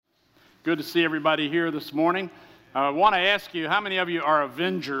Good to see everybody here this morning. I want to ask you, how many of you are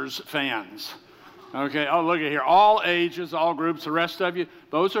Avengers fans? Okay, oh, look at here. All ages, all groups, the rest of you,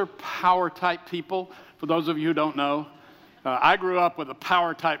 those are power-type people. For those of you who don't know, I grew up with a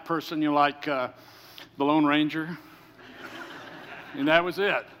power-type person, like the Lone Ranger, and that was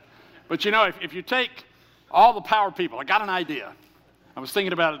it. But if you take all the power people, I got an idea. I was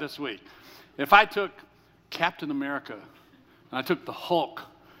thinking about it this week. If I took Captain America, and I took the Hulk,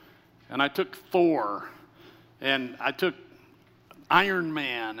 and I took Thor, and I took Iron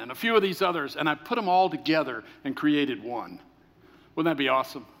Man, and a few of these others, and I put them all together and created one. Wouldn't that be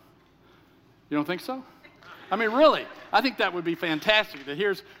awesome? You don't think so? I mean, really, I think that would be fantastic. That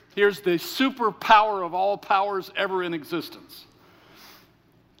here's the superpower of all powers ever in existence.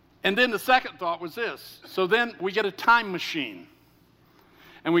 And then the second thought was this. So then we get a time machine,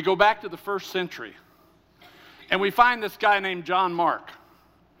 and we go back to the first century, and we find this guy named John Mark.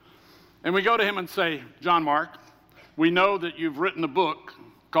 And we go to him and say, John Mark, we know that you've written a book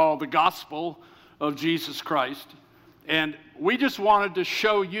called The Gospel of Jesus Christ, and we just wanted to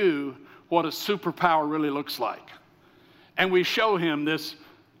show you what a superpower really looks like. And we show him this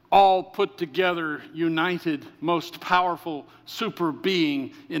all put together, united, most powerful super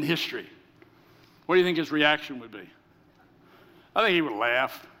being in history. What do you think his reaction would be? I think he would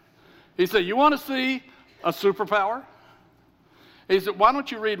laugh. He'd say, you want to see a superpower? He said, why don't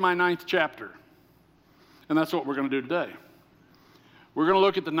you read my 9th chapter? And that's what we're going to do today. We're going to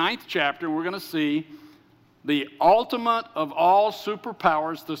look at the 9th chapter, and we're going to see the ultimate of all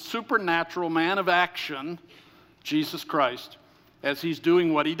superpowers, the supernatural man of action, Jesus Christ, as he's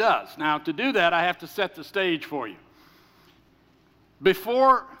doing what he does. Now, to do that, I have to set the stage for you.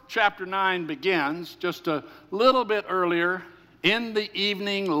 Before chapter 9 begins, just a little bit earlier, in the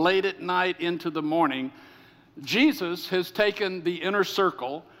evening, late at night, into the morning, Jesus has taken the inner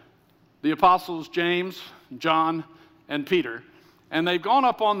circle, the apostles James, John, and Peter, and they've gone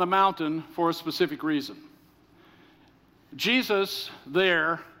up on the mountain for a specific reason. Jesus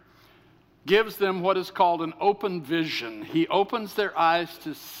there gives them what is called an open vision. He opens their eyes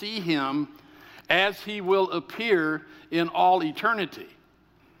to see him as he will appear in all eternity.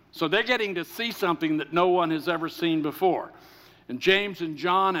 So they're getting to see something that no one has ever seen before. And James and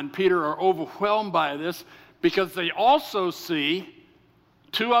John and Peter are overwhelmed by this, because they also see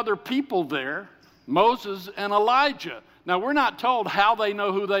two other people there, Moses and Elijah. Now, we're not told how they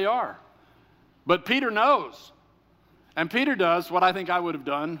know who they are, but Peter knows. And Peter does what I think I would have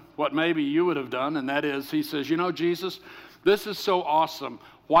done, what maybe you would have done, and that is, he says, Jesus, this is so awesome.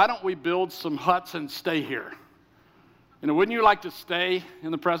 Why don't we build some huts and stay here? Wouldn't you like to stay in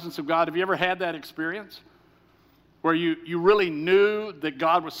the presence of God? Have you ever had that experience where you really knew that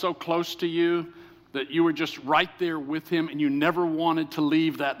God was so close to you, that you were just right there with him and you never wanted to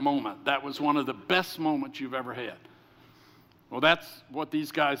leave that moment? That was one of the best moments you've ever had. Well, that's what these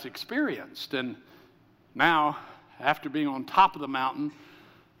guys experienced. And now, after being on top of the mountain,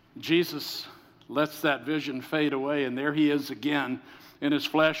 Jesus lets that vision fade away, and there he is again in his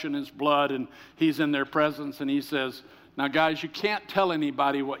flesh and his blood, and he's in their presence, and he says, now guys, you can't tell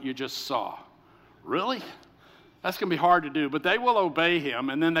anybody what you just saw. Really? That's going to be hard to do, but they will obey him,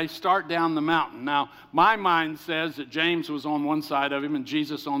 and then they start down the mountain. Now, my mind says that James was on one side of him, and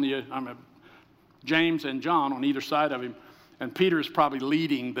James and John on either side of him, and Peter is probably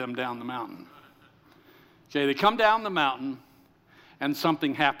leading them down the mountain. Okay, they come down the mountain, and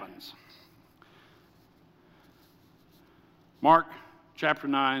something happens. Mark chapter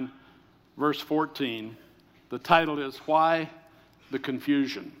 9, verse 14, the title is, Why the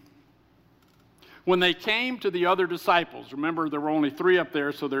Confusion? When they came to the other disciples, remember there were only 3 up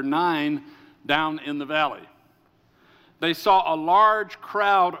there, so there are 9 down in the valley. They saw a large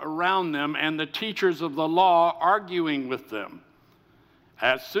crowd around them and the teachers of the law arguing with them.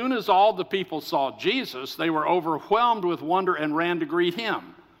 As soon as all the people saw Jesus, they were overwhelmed with wonder and ran to greet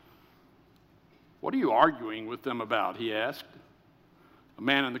him. What are you arguing with them about? He asked. A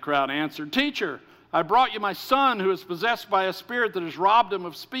man in the crowd answered, Teacher, I brought you my son who is possessed by a spirit that has robbed him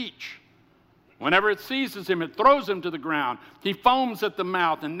of speech. Whenever it seizes him, it throws him to the ground. He foams at the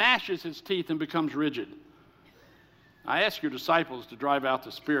mouth and gnashes his teeth and becomes rigid. I asked your disciples to drive out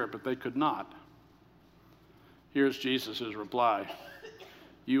the spirit, but they could not. Here's Jesus' reply.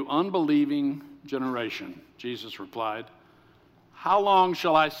 You unbelieving generation, Jesus replied, how long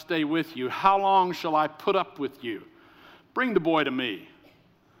shall I stay with you? How long shall I put up with you? Bring the boy to me.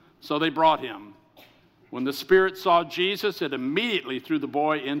 So they brought him. When the spirit saw Jesus, it immediately threw the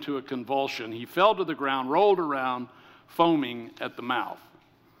boy into a convulsion. He fell to the ground, rolled around, foaming at the mouth.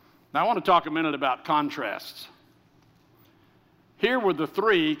 Now I want to talk a minute about contrasts. Here were the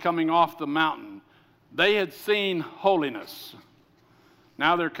three coming off the mountain. They had seen holiness.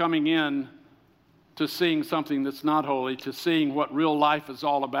 Now they're coming in to seeing something that's not holy, to seeing what real life is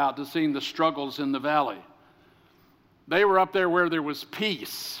all about, to seeing the struggles in the valley. They were up there where there was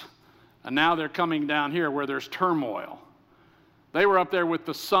peace, and now they're coming down here where there's turmoil. They were up there with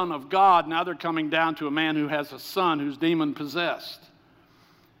the Son of God. Now they're coming down to a man who has a son who's demon-possessed.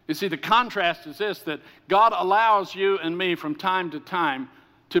 You see, the contrast is this, that God allows you and me from time to time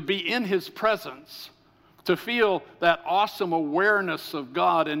to be in his presence, to feel that awesome awareness of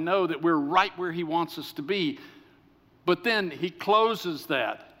God and know that we're right where he wants us to be. But then he closes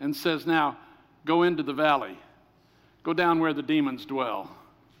that and says, now, go into the valley. Go down where the demons dwell.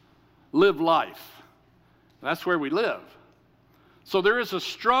 Live life. That's where we live. So there is a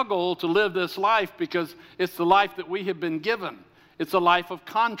struggle to live this life because it's the life that we have been given. It's a life of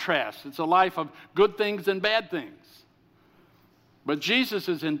contrast. It's a life of good things and bad things. But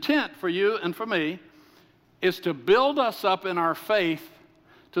Jesus' intent for you and for me is to build us up in our faith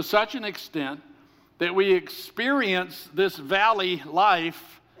to such an extent that we experience this valley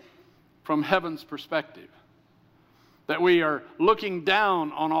life from heaven's perspective. That we are looking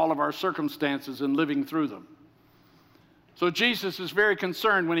down on all of our circumstances and living through them. So Jesus is very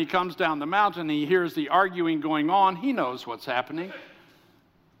concerned when he comes down the mountain, he hears the arguing going on. He knows what's happening.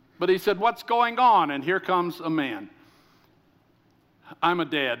 But he said, what's going on? And here comes a man. I'm a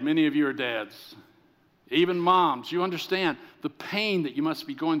dad. Many of you are dads. Even moms, you understand the pain that you must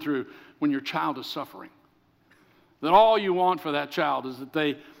be going through when your child is suffering. That all you want for that child is that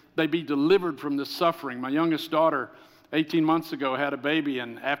they be delivered from this suffering. My youngest daughter, 18 months ago, had a baby,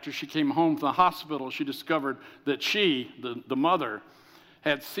 and after she came home from the hospital, she discovered that she, the mother,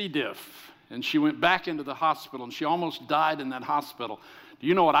 had C. diff. And she went back into the hospital, and she almost died in that hospital. Do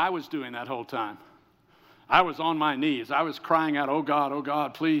you know what I was doing that whole time? I was on my knees. I was crying out, oh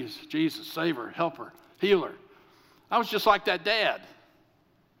God, please, Jesus, save her, help her, heal her. I was just like that dad.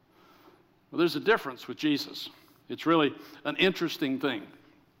 Well, there's a difference with Jesus. It's really an interesting thing.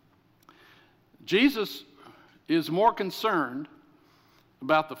 Jesus is more concerned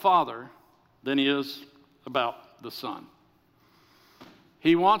about the Father than he is about the Son.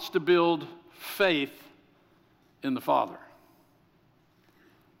 He wants to build faith in the Father.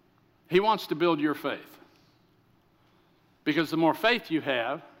 He wants to build your faith. Because the more faith you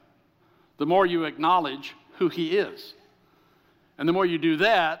have, the more you acknowledge who he is. And the more you do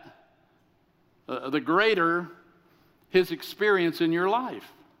that, the greater his experience in your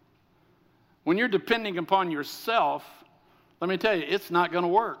life. When you're depending upon yourself, let me tell you, it's not going to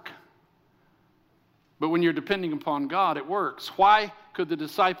work. But when you're depending upon God, it works. Why could the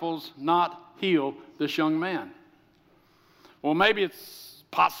disciples not heal this young man? Well, maybe it's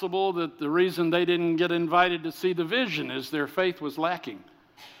possible that the reason they didn't get invited to see the vision is their faith was lacking.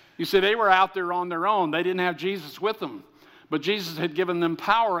 You see, they were out there on their own. They didn't have Jesus with them. But Jesus had given them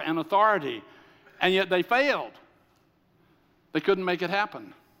power and authority, and yet they failed. They couldn't make it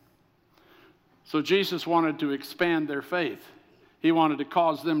happen. So Jesus wanted to expand their faith. He wanted to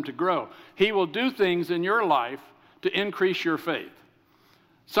cause them to grow. He will do things in your life to increase your faith.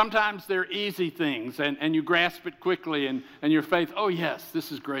 Sometimes they're easy things, and you grasp it quickly, and your faith, oh yes,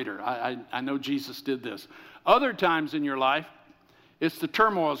 this is greater. I know Jesus did this. Other times in your life, it's the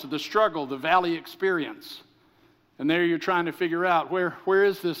turmoils, the struggle, the valley experience. And there you're trying to figure out, where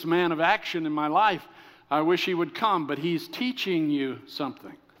is this man of action in my life? I wish he would come, but he's teaching you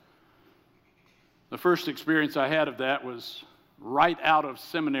something. The first experience I had of that was right out of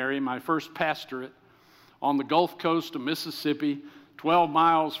seminary, my first pastorate on the Gulf Coast of Mississippi, 12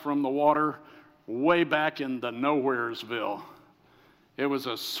 miles from the water, way back in the Nowheresville. It was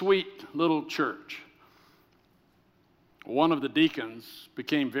a sweet little church. One of the deacons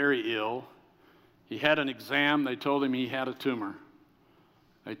became very ill. He had an exam. They told him he had a tumor.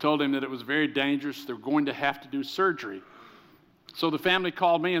 They told him that it was very dangerous. They were going to have to do surgery. So the family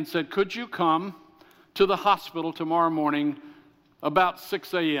called me and said, could you come to the hospital tomorrow morning about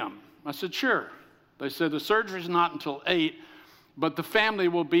 6 a.m.? I said, sure. They said, the surgery's not until 8, but the family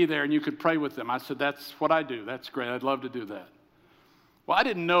will be there and you could pray with them. I said, that's what I do. That's great. I'd love to do that. Well, I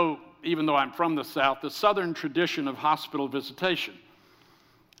didn't know, even though I'm from the South, the Southern tradition of hospital visitation.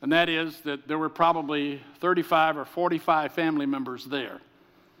 And that is that there were probably 35 or 45 family members there.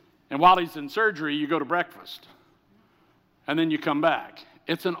 And while he's in surgery, you go to breakfast. And then you come back.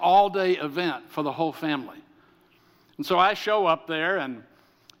 It's an all-day event for the whole family. And so I show up there, and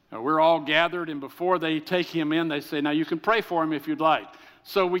we're all gathered, and before they take him in, they say, now you can pray for him if you'd like.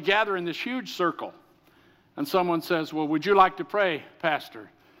 So we gather in this huge circle, and someone says, well, would you like to pray, Pastor?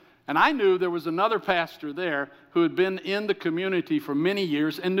 And I knew there was another pastor there who had been in the community for many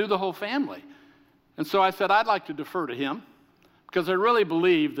years and knew the whole family. And so I said, I'd like to defer to him because I really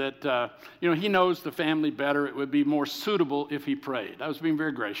believe that, he knows the family better. It would be more suitable if he prayed. I was being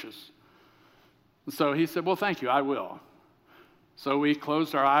very gracious. And so he said, well, thank you, I will. So we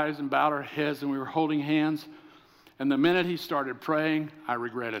closed our eyes and bowed our heads and we were holding hands. And the minute he started praying, I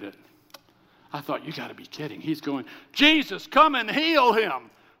regretted it. I thought, you got to be kidding. He's going, Jesus, come and heal him.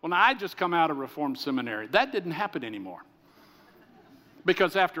 Well, now, I just come out of Reformed Seminary. That didn't happen anymore.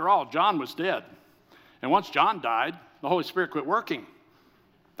 Because after all, John was dead. And once John died, the Holy Spirit quit working.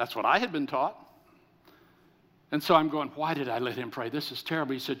 That's what I had been taught. And so I'm going, why did I let him pray? This is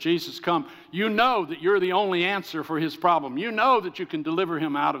terrible. He said, Jesus, come. You know that you're the only answer for his problem. You know that you can deliver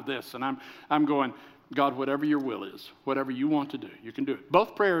him out of this. And I'm going, God, whatever your will is, whatever you want to do, you can do it.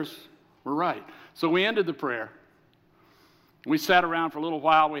 Both prayers were right. So we ended the prayer. We sat around for a little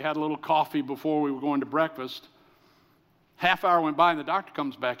while. We had a little coffee before we were going to breakfast. Half hour went by and the doctor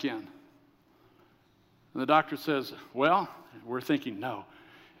comes back in. And the doctor says, well, we're thinking, no.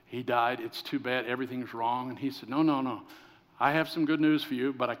 He died. It's too bad. Everything's wrong. And he said, no. I have some good news for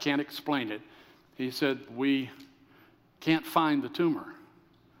you, but I can't explain it. He said, we can't find the tumor.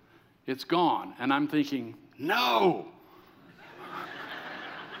 It's gone. And I'm thinking, no.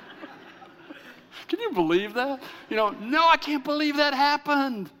 Can you believe that? No, I can't believe that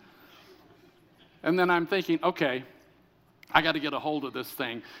happened. And then I'm thinking, okay, I got to get a hold of this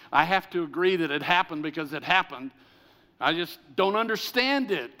thing. I have to agree that it happened because it happened. I just don't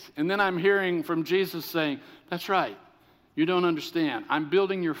understand it. And then I'm hearing from Jesus saying, that's right. You don't understand. I'm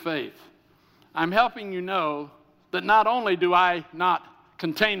building your faith. I'm helping you know that not only do I not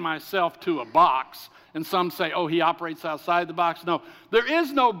contain myself to a box, and some say, oh, he operates outside the box. No, there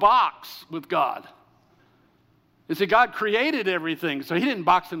is no box with God. You see, God created everything, so he didn't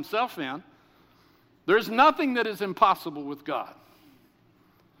box himself in. There's nothing that is impossible with God.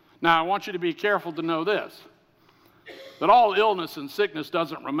 Now, I want you to be careful to know this, that all illness and sickness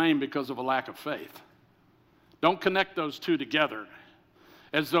doesn't remain because of a lack of faith. Don't connect those two together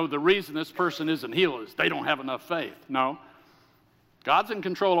as though the reason this person isn't healed is they don't have enough faith. No. God's in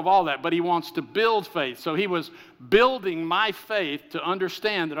control of all that, but he wants to build faith. So he was building my faith to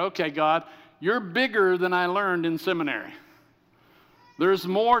understand that, okay, God, you're bigger than I learned in seminary. There's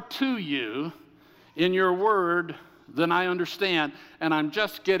more to you in your word than I understand, and I'm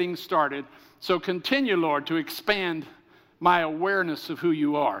just getting started. So continue, Lord, to expand my awareness of who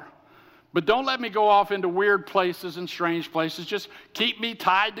you are. But don't let me go off into weird places and strange places. Just keep me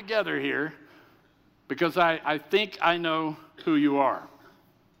tied together here because I think I know who you are.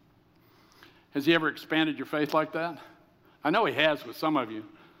 Has he ever expanded your faith like that? I know he has with some of you,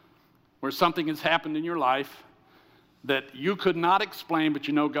 where something has happened in your life that you could not explain, but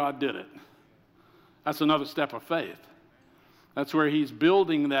you know God did it. That's another step of faith. That's where he's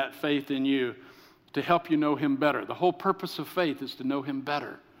building that faith in you to help you know him better. The whole purpose of faith is to know him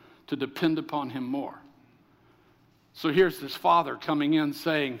better, to depend upon him more. So here's this father coming in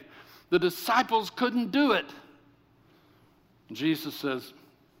saying, the disciples couldn't do it. And Jesus says,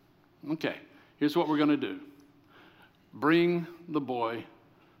 okay, here's what we're going to do. Bring the boy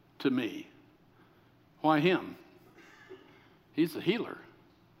to me. Why him? He's the healer.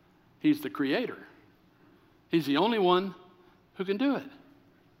 He's the creator. He's the only one who can do it.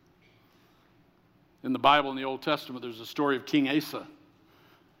 In the Bible, in the Old Testament, there's a story of King Asa.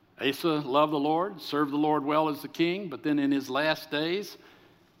 Asa loved the Lord, served the Lord well as the king, but then in his last days,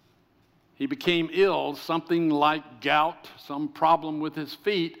 he became ill, something like gout, some problem with his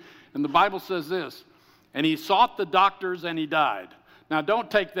feet. And the Bible says this, and he sought the doctors and he died. Now, don't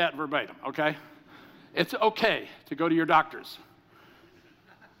take that verbatim, okay? It's okay to go to your doctors.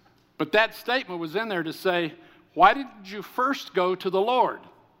 But that statement was in there to say, why didn't you first go to the Lord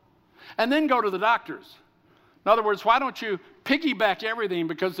and then go to the doctors? In other words, why don't you piggyback everything?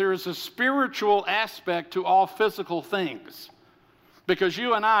 Because there is a spiritual aspect to all physical things. Because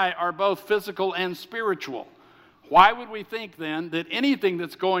you and I are both physical and spiritual. Why would we think then that anything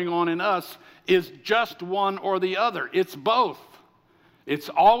that's going on in us is just one or the other? It's both. It's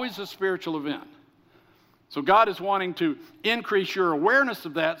always a spiritual event. So God is wanting to increase your awareness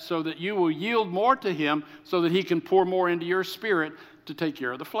of that so that you will yield more to him so that he can pour more into your spirit to take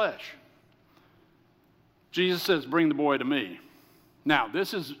care of the flesh. Jesus says, bring the boy to me. Now,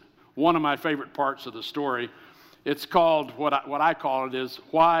 this is one of my favorite parts of the story. It's called, what I call it is,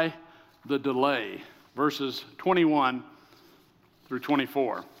 why the delay? Verses 21 through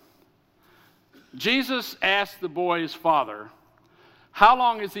 24. Jesus asked the boy's father, how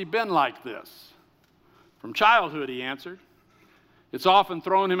long has he been like this? From childhood, he answered. It's often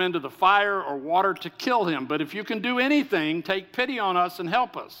thrown him into the fire or water to kill him. But if you can do anything, take pity on us and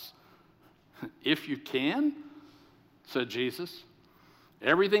help us. If you can, said Jesus,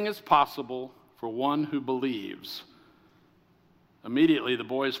 everything is possible for one who believes. Immediately the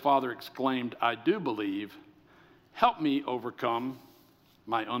boy's father exclaimed, I do believe. Help me overcome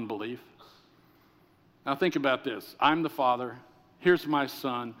my unbelief. Now think about this. I'm the father. Here's my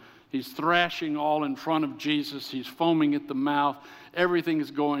son. He's thrashing all in front of Jesus. He's foaming at the mouth. Everything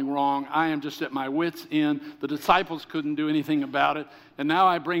is going wrong. I am just at my wits' end. The disciples couldn't do anything about it. And now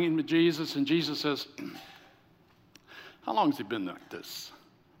I bring him to Jesus, and Jesus says, how long has he been like this?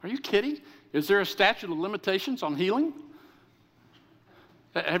 Are you kidding? Is there a statute of limitations on healing?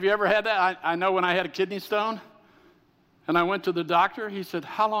 Have you ever had that? I know when I had a kidney stone, and I went to the doctor, he said,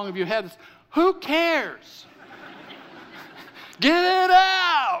 how long have you had this? Who cares? Get it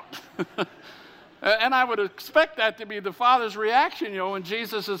out! And I would expect that to be the Father's reaction, when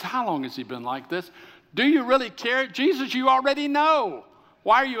Jesus says, how long has he been like this? Do you really care? Jesus, you already know.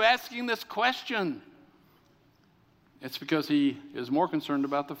 Why are you asking this question? It's because he is more concerned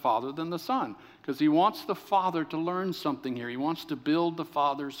about the Father than the Son, because he wants the Father to learn something here. He wants to build the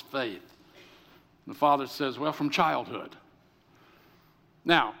Father's faith. The Father says, well, from childhood.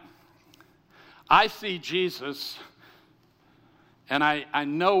 Now, I see Jesus, and I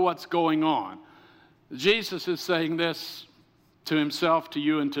know what's going on. Jesus is saying this to himself, to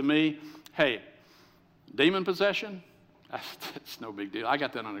you, and to me. Hey, demon possession, that's no big deal. I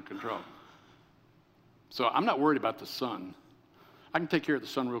got that under control. So I'm not worried about the Son. I can take care of the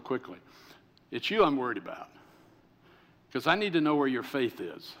Son real quickly. It's you I'm worried about, because I need to know where your faith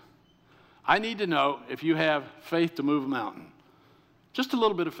is. I need to know if you have faith to move a mountain. Just a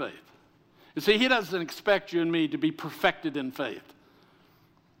little bit of faith. You see, he doesn't expect you and me to be perfected in faith.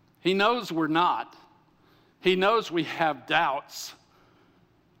 He knows we're not. He knows we have doubts.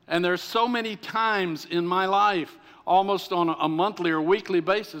 And there's so many times in my life, almost on a monthly or weekly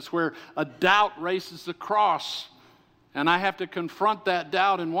basis, where a doubt races across. And I have to confront that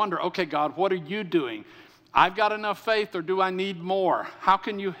doubt and wonder, okay, God, what are you doing? I've got enough faith, or do I need more? How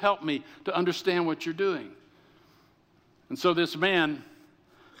can you help me to understand what you're doing? And so this man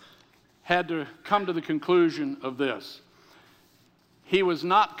had to come to the conclusion of this. He was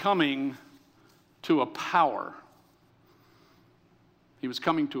not coming to a power. He was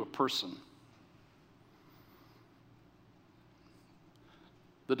coming to a person.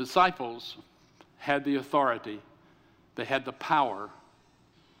 The disciples had the authority, they had the power,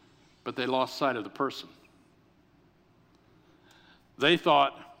 but they lost sight of the person. They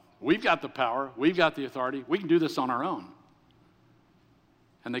thought, we've got the power, we've got the authority, we can do this on our own.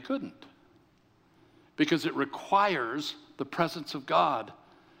 And they couldn't, because it requires the presence of God.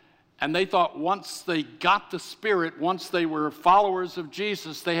 And they thought once they got the Spirit, once they were followers of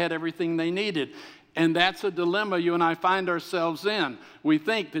Jesus, they had everything they needed. And that's a dilemma you and I find ourselves in. We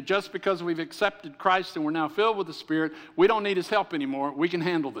think that just because we've accepted Christ and we're now filled with the Spirit, we don't need his help anymore. We can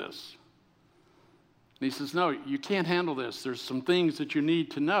handle this. And he says, no, you can't handle this. There's some things that you need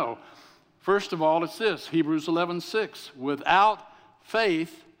to know. First of all, it's this, Hebrews 11:6. Without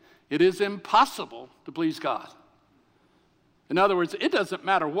faith, it is impossible to please God. In other words, it doesn't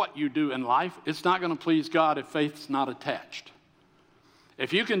matter what you do in life. It's not going to please God if faith's not attached.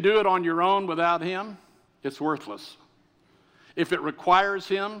 If you can do it on your own without him, it's worthless. If it requires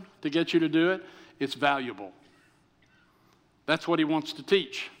him to get you to do it, it's valuable. That's what he wants to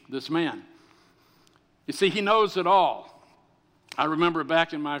teach this man. You see, he knows it all. I remember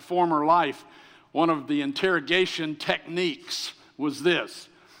back in my former life, one of the interrogation techniques was this: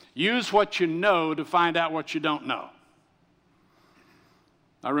 use what you know to find out what you don't know.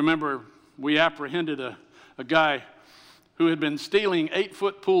 I remember we apprehended a guy who had been stealing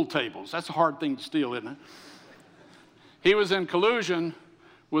 8-foot pool tables. That's a hard thing to steal, isn't it? He was in collusion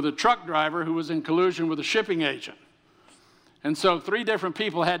with a truck driver who was in collusion with a shipping agent. And so 3 different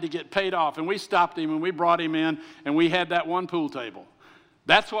people had to get paid off, and we stopped him and we brought him in, and we had that one pool table.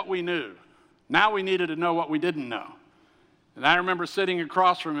 That's what we knew. Now we needed to know what we didn't know. And I remember sitting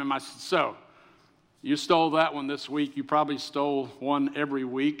across from him. I said, so, you stole that one this week. You probably stole one every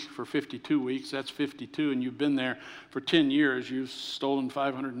week for 52 weeks. That's 52, and you've been there for 10 years. You've stolen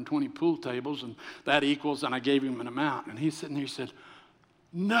 520 pool tables, and that equals, and I gave him an amount. And he's sitting there, he said,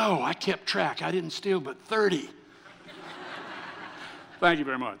 no, I kept track. I didn't steal but 30. Thank you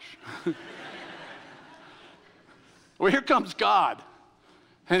very much. Well, here comes God,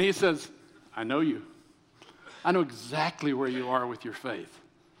 and he says, I know you. I know exactly where you are with your faith.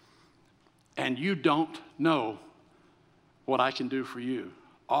 And you don't know what I can do for you.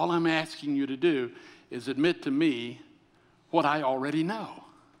 All I'm asking you to do is admit to me what I already know.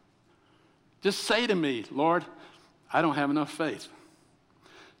 Just say to me, Lord, I don't have enough faith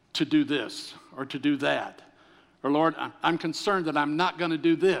to do this or to do that. Or Lord, I'm concerned that I'm not going to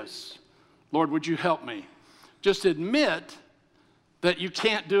do this. Lord, would you help me? Just admit that you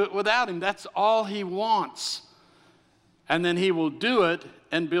can't do it without him. That's all he wants. And then he will do it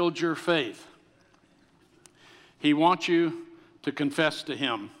and build your faith. He wants you to confess to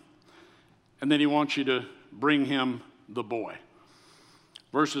him. And then he wants you to bring him the boy.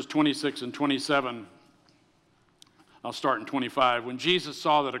 Verses 26 and 27, I'll start in 25. When Jesus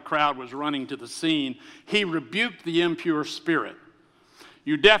saw that a crowd was running to the scene, he rebuked the impure spirit.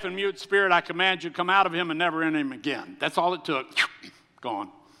 You deaf and mute spirit, I command you, come out of him and never enter him again. That's all it took. Gone.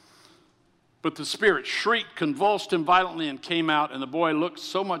 But the spirit shrieked, convulsed him violently, and came out, and the boy looked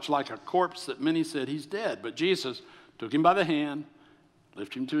so much like a corpse that many said he's dead. But Jesus took him by the hand,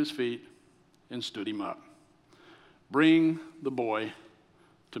 lifted him to his feet, and stood him up. Bring the boy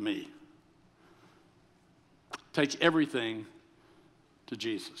to me. Take everything to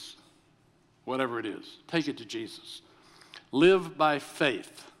Jesus. Whatever it is, take it to Jesus. Live by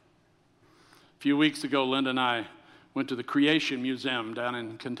faith. A few weeks ago, Linda and I went to the Creation Museum down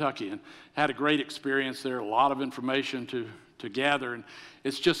in Kentucky and had a great experience there, a lot of information to gather. And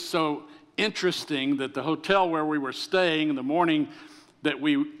it's just so interesting that the hotel where we were staying, in the morning that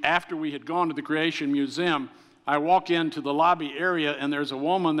after we had gone to the Creation Museum, I walk into the lobby area and there's a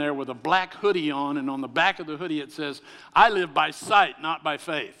woman there with a black hoodie on, and on the back of the hoodie it says, I live by sight, not by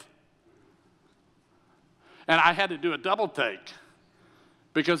faith. And I had to do a double take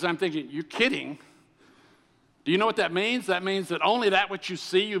because I'm thinking, you're kidding. Do you know what that means? That means that only that which you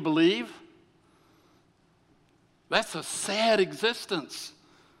see you believe. That's a sad existence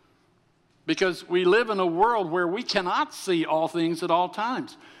because we live in a world where we cannot see all things at all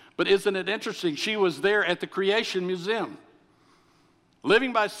times. But isn't it interesting? She was there at the Creation Museum,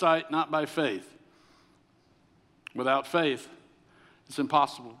 living by sight, not by faith. Without faith, it's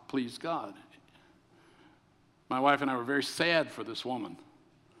impossible to please God. My wife and I were very sad for this woman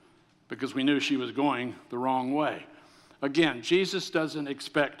because we knew she was going the wrong way. Again, Jesus doesn't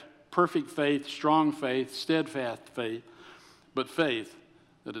expect perfect faith, strong faith, steadfast faith, but faith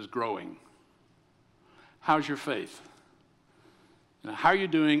that is growing. How's your faith? Now, how are you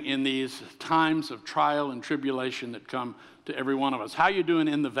doing in these times of trial and tribulation that come to every one of us? How are you doing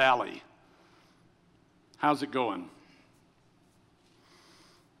in the valley? How's it going?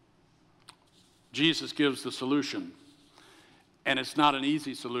 Jesus gives the solution, and it's not an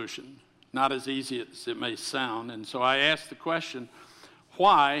easy solution, not as easy as it may sound. And so I ask the question,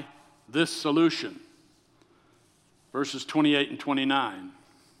 why this solution? Verses 28 and 29.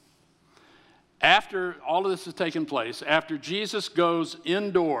 After all of this has taken place, after Jesus goes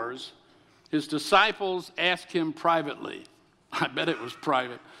indoors, his disciples ask him privately. I bet it was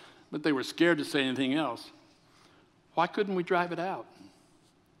private, but they were scared to say anything else. Why couldn't we drive it out?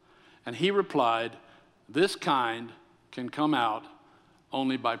 And he replied, this kind can come out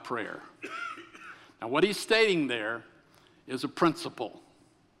only by prayer. Now, what he's stating there is a principle.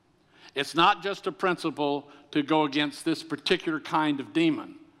 It's not just a principle to go against this particular kind of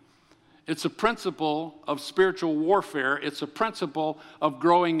demon. It's a principle of spiritual warfare. It's a principle of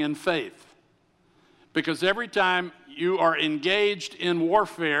growing in faith. Because every time you are engaged in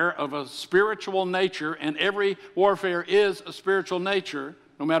warfare of a spiritual nature, and every warfare is a spiritual nature,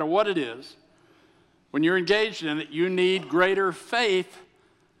 no matter what it is, when you're engaged in it, you need greater faith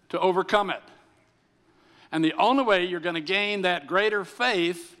to overcome it. And the only way you're going to gain that greater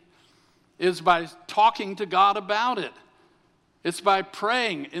faith is by talking to God about it. It's by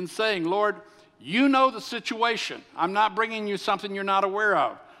praying and saying, Lord, you know the situation. I'm not bringing you something you're not aware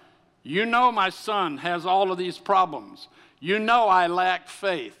of. You know my son has all of these problems. You know I lack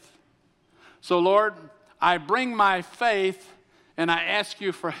faith. So, Lord, I bring my faith and I ask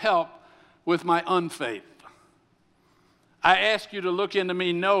you for help with my unfaith. I ask you to look into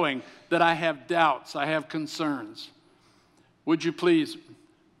me knowing that I have doubts, I have concerns. Would you please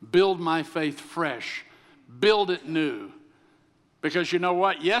build my faith fresh, build it new? Because you know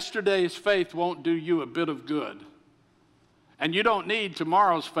what? Yesterday's faith won't do you a bit of good. And you don't need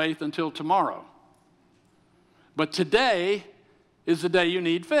tomorrow's faith until tomorrow. But today is the day you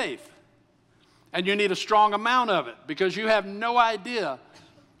need faith. And you need a strong amount of it because you have no idea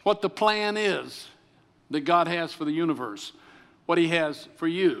what the plan is that God has for the universe, what he has for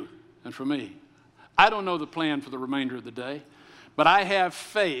you and for me. I don't know the plan for the remainder of the day, but I have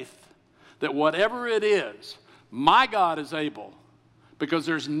faith that whatever it is, my God is able, because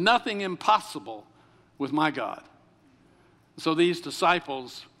there's nothing impossible with my God. So these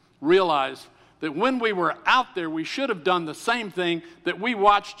disciples realized that when we were out there, we should have done the same thing that we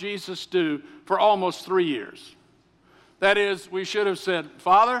watched Jesus do for almost 3 years. That is, we should have said,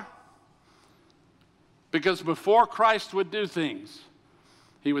 Father, because before Christ would do things,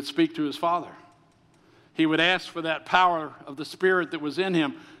 he would speak to his Father. He would ask for that power of the Spirit that was in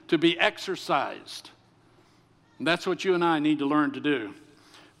him to be exercised. And that's what you and I need to learn to do.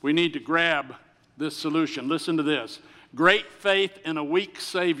 We need to grab this solution. Listen to this. Great faith in a weak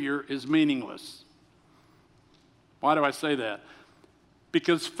Savior is meaningless. Why do I say that?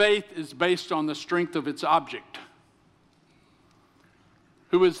 Because faith is based on the strength of its object.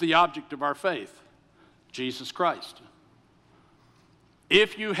 Who is the object of our faith? Jesus Christ.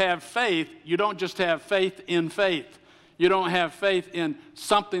 If you have faith, you don't just have faith in faith. You don't have faith in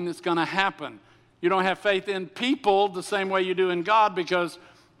something that's going to happen. You don't have faith in people the same way you do in God, because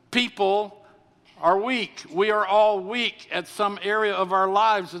people are weak. We are all weak at some area of our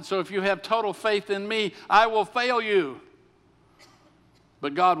lives. And so if you have total faith in me, I will fail you.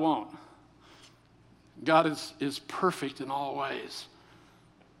 But God won't. God is perfect in all ways.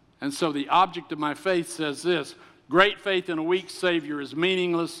 And so the object of my faith says this: great faith in a weak Savior is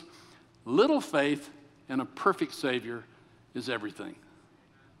meaningless. Little faith in a perfect Savior is everything.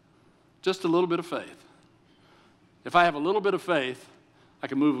 Just a little bit of faith. If I have a little bit of faith, I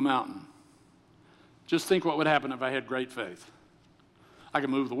can move a mountain. Just think what would happen if I had great faith. I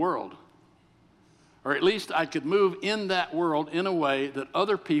could move the world. Or at least I could move in that world in a way that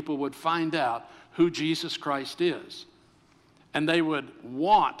other people would find out who Jesus Christ is. And they would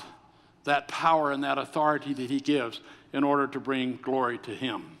want that power and that authority that he gives in order to bring glory to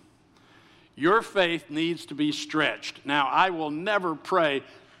him. Your faith needs to be stretched. Now, I will never pray,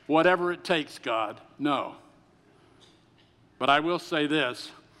 whatever it takes, God. No. But I will say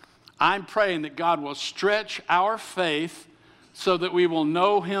this. I'm praying that God will stretch our faith so that we will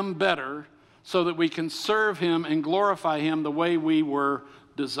know him better, so that we can serve him and glorify him the way we were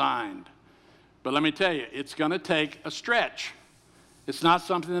designed. But let me tell you, it's going to take a stretch. It's not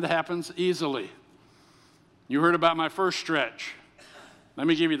something that happens easily. You heard about my first stretch. Let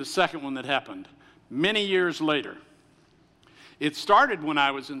me give you the second one that happened many years later. It started when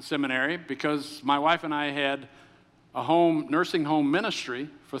I was in seminary because my wife and I had a nursing home ministry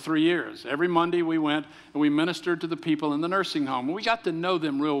for 3 years. Every Monday we went and we ministered to the people in the nursing home. We got to know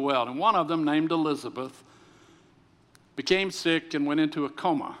them real well. And one of them, named Elizabeth, became sick and went into a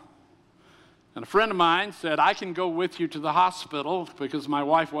coma. And a friend of mine said, I can go with you to the hospital, because my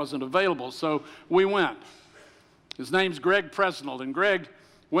wife wasn't available. So we went. His name's Greg Presnell. And Greg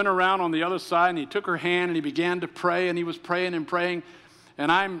went around on the other side and he took her hand and he began to pray. And he was praying and praying.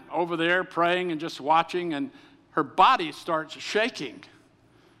 And I'm over there praying and just watching. And her body starts shaking.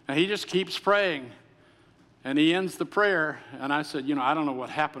 And he just keeps praying. And he ends the prayer. And I said, I don't know what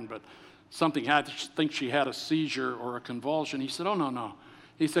happened, but something, I think she had a seizure or a convulsion. He said, oh, no.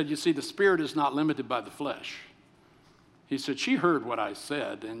 He said, you see, the spirit is not limited by the flesh. He said, she heard what I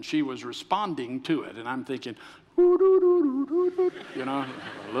said, and she was responding to it. And I'm thinking, a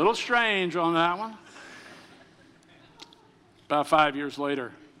little strange on that one. About 5 years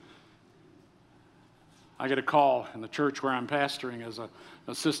later, I get a call in the church where I'm pastoring as an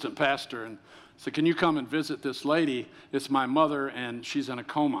assistant pastor, and said, can you come and visit this lady? It's my mother, and she's in a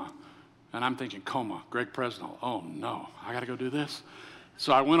coma. And I'm thinking, coma, Greg Presnell. Oh, no, I got to go do this.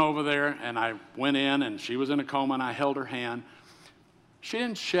 So I went over there, and I went in, and she was in a coma, and I held her hand. She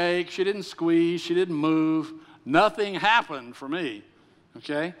didn't shake. She didn't squeeze. She didn't move. Nothing happened for me,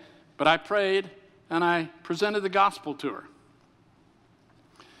 okay? But I prayed, and I presented the gospel to her.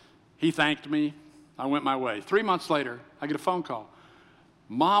 He thanked me. I went my way. 3 months later, I get a phone call.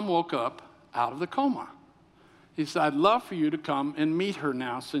 Mom woke up out of the coma. He said, I'd love for you to come and meet her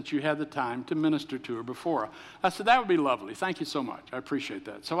now since you had the time to minister to her before. I said, that would be lovely. Thank you so much. I appreciate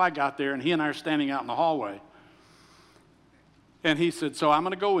that. So I got there, and he and I are standing out in the hallway. And he said, so I'm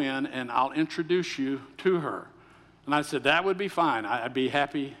going to go in, and I'll introduce you to her. And I said, that would be fine. I'd be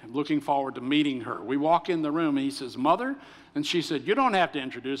happy, looking forward to meeting her. We walk in the room, and he says, Mother? And she said, you don't have to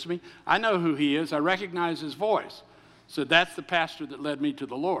introduce me. I know who he is. I recognize his voice. So that's the pastor that led me to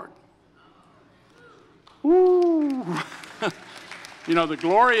the Lord. Ooh. The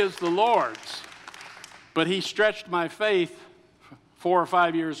glory is the Lord's. But he stretched my faith 4 or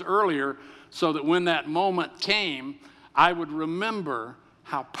 5 years earlier so that when that moment came, I would remember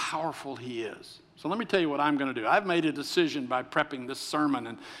how powerful he is. So let me tell you what I'm going to do. I've made a decision by prepping this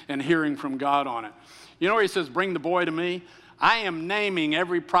sermon and hearing from God on it. You know where he says, bring the boy to me? I am naming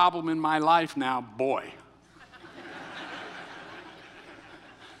every problem in my life now, boy.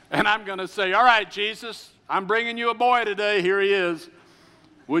 And I'm going to say, all right, Jesus, I'm bringing you a boy today. Here he is.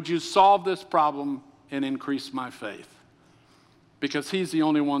 would you solve this problem and increase my faith? Because he's the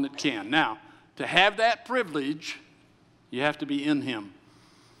only one that can. Now, to have that privilege, you have to be in him.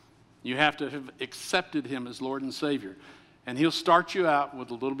 You have to have accepted him as Lord and Savior. And he'll start you out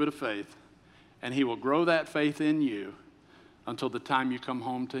with a little bit of faith, and he will grow that faith in you until the time you come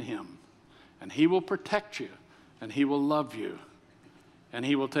home to him. And he will protect you, and he will love you, and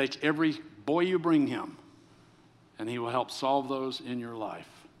he will take every boy you bring him, and he will help solve those in your life.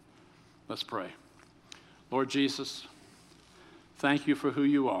 Let's pray. Lord Jesus, thank you for who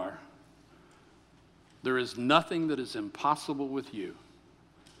you are. There is nothing that is impossible with you.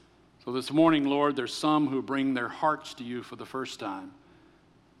 So this morning, Lord, there's some who bring their hearts to you for the first time.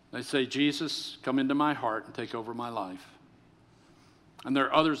 They say, Jesus, come into my heart and take over my life. And there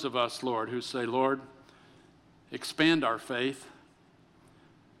are others of us, Lord, who say, Lord, expand our faith.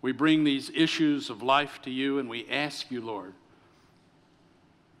 We bring these issues of life to you, and we ask you, Lord,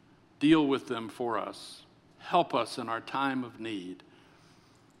 deal with them for us. Help us in our time of need.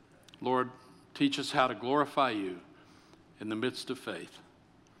 Lord, teach us how to glorify you in the midst of faith.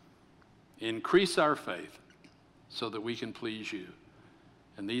 Increase our faith so that we can please you.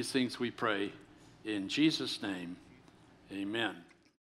 And these things we pray in Jesus' name, amen.